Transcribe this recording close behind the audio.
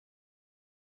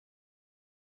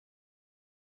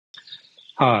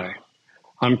Hi,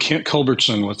 I'm Kent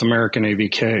Culbertson with American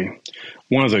AVK.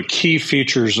 One of the key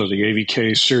features of the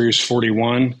AVK Series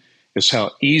 41 is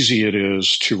how easy it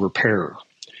is to repair.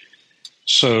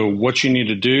 So what you need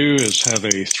to do is have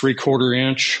a 3/4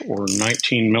 inch or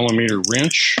 19 millimeter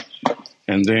wrench,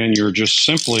 and then you're just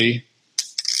simply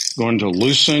going to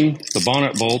loosen the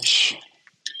bonnet bolts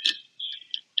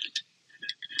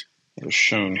as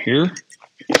shown here.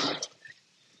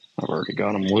 I've already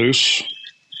got them loose.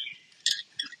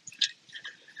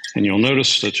 And you'll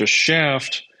notice that the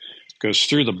shaft goes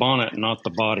through the bonnet, not the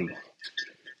body.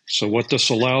 So what this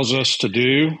allows us to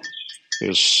do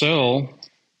is sell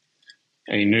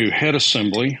a new head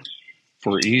assembly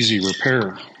for easy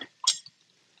repair.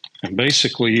 And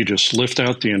basically you just lift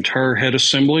out the entire head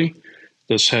assembly.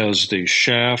 This has the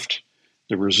shaft,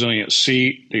 the resilient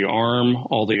seat, the arm,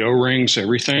 all the O-rings,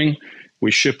 everything.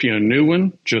 We ship you a new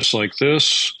one just like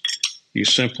this. You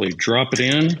simply drop it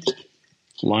in,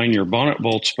 line your bonnet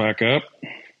bolts back up,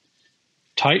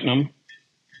 tighten them,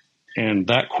 and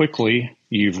that quickly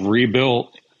you've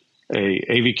rebuilt a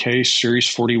AVK Series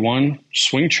 41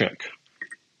 swing check.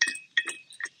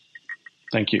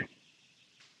 Thank you.